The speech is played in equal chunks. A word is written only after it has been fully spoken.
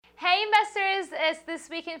Hey investors, it's This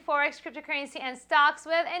Week in Forex, Cryptocurrency and Stocks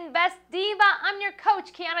with Invest Diva. I'm your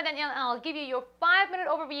coach, Kiana Danielle, and I'll give you your 5-minute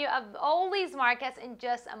overview of all these markets in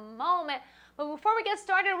just a moment. But before we get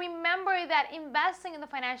started, remember that investing in the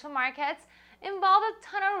financial markets involves a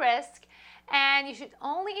ton of risk, and you should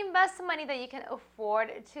only invest the money that you can afford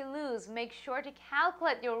to lose. Make sure to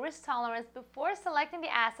calculate your risk tolerance before selecting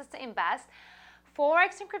the assets to invest.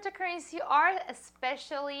 Forex and cryptocurrency are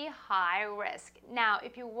especially high risk. Now,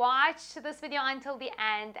 if you watched this video until the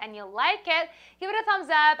end and you like it, give it a thumbs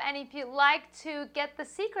up. And if you'd like to get the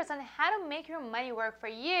secrets on how to make your money work for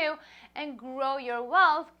you and grow your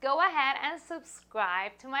wealth, go ahead and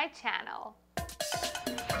subscribe to my channel.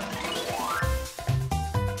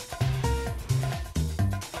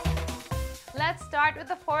 Let's start with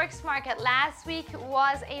the Forex market. Last week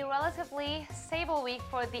was a relatively stable week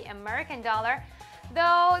for the American dollar,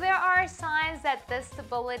 though there are signs that this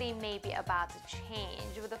stability may be about to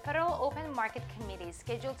change, with the Federal Open Market Committee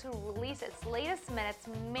scheduled to release its latest minutes.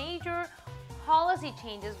 Major policy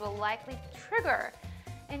changes will likely trigger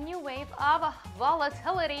a new wave of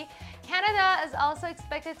volatility. Canada is also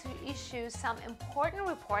expected to issue some important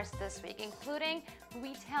reports this week, including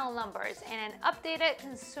retail numbers and an updated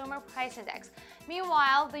consumer price index.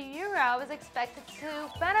 Meanwhile, the euro is expected to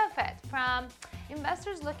benefit from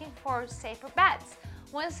investors looking for safer bets.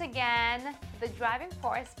 Once again, the driving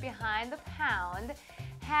force behind the pound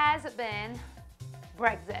has been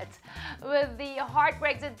Brexit. With the hard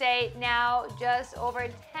Brexit date now just over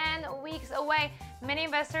 10 weeks away, many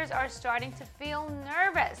investors are starting to feel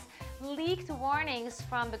nervous. Leaked warnings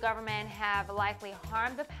from the government have likely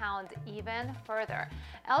harmed the pound even further.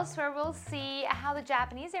 Elsewhere, we'll see how the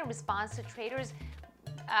Japanese in response to traders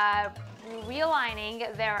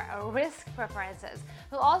realigning their risk preferences.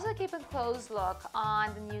 We'll also keep a close look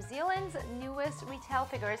on the New Zealand's newest retail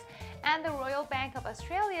figures and the Royal Bank of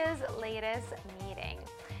Australia's latest meeting.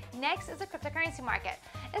 Next is the cryptocurrency market.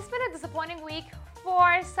 It's been a disappointing week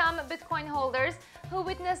for some Bitcoin holders who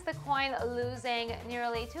witnessed the coin losing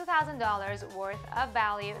nearly $2,000 worth of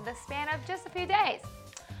value in the span of just a few days.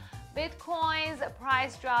 Bitcoin's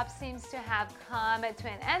price drop seems to have come to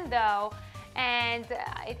an end though, and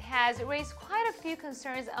it has raised quite a few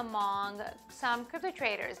concerns among some crypto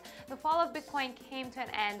traders. The fall of Bitcoin came to an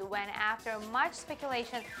end when, after much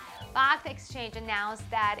speculation, Bakkt Exchange announced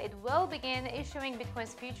that it will begin issuing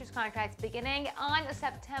Bitcoin's futures contracts beginning on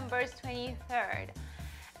September 23rd.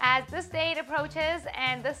 As this date approaches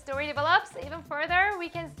and the story develops even further, we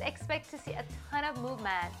can expect to see a ton of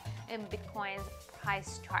movement in Bitcoin's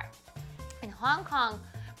price chart. In Hong Kong,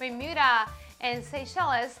 Bermuda, and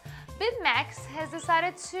Seychelles, BitMEX has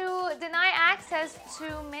decided to deny access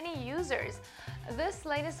to many users. This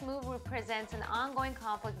latest move represents an ongoing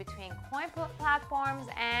conflict between coin platforms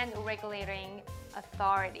and regulating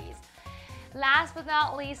authorities. Last but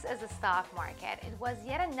not least is the stock market. It was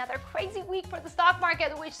yet another crazy week for the stock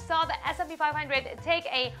market, which saw the S&P 500 take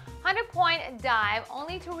a 100-point dive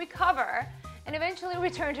only to recover and eventually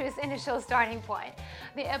return to its initial starting point.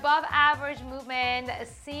 The above-average movement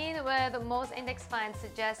seen with most index funds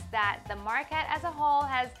suggests that the market as a whole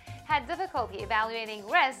has had difficulty evaluating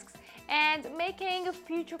risks and making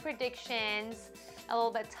future predictions a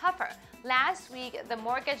little bit tougher. Last week, the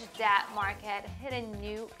mortgage debt market hit a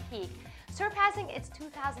new peak, surpassing its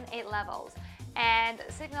 2008 levels and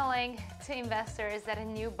signaling to investors that a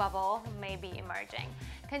new bubble may be emerging.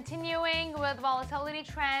 Continuing with volatility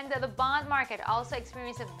trend, the bond market also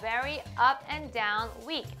experienced a very up and down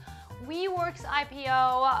week. WeWork's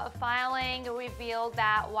IPO filing revealed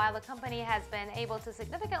that while the company has been able to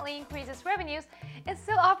significantly increase its revenues, it's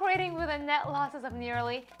still operating with a net losses of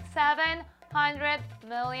nearly $700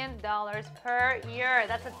 million per year.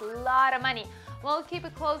 That's a lot of money. We'll keep a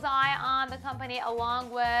close eye on the company along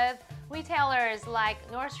with retailers like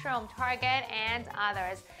Nordstrom, Target, and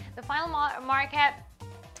others. The final market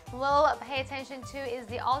we'll pay attention to is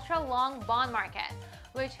the ultra-long bond market,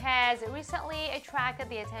 which has recently attracted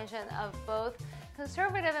the attention of both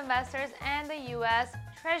conservative investors and the U.S.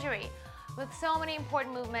 Treasury. With so many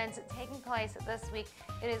important movements taking place this week,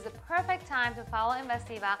 it is the perfect time to follow Invest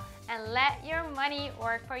Diva and let your money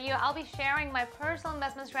work for you. I'll be sharing my personal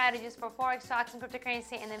investment strategies for Forex, stocks, and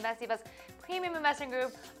cryptocurrency in Invest Diva's premium investing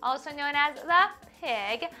group, also known as the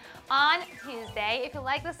PIG, on Tuesday. If you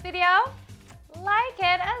like this video, like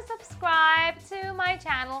it and subscribe to my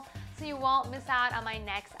channel so you won't miss out on my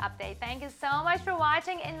next update. Thank you so much for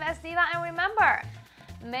watching Invest Diva, and remember,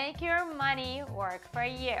 make your money work for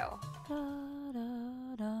you.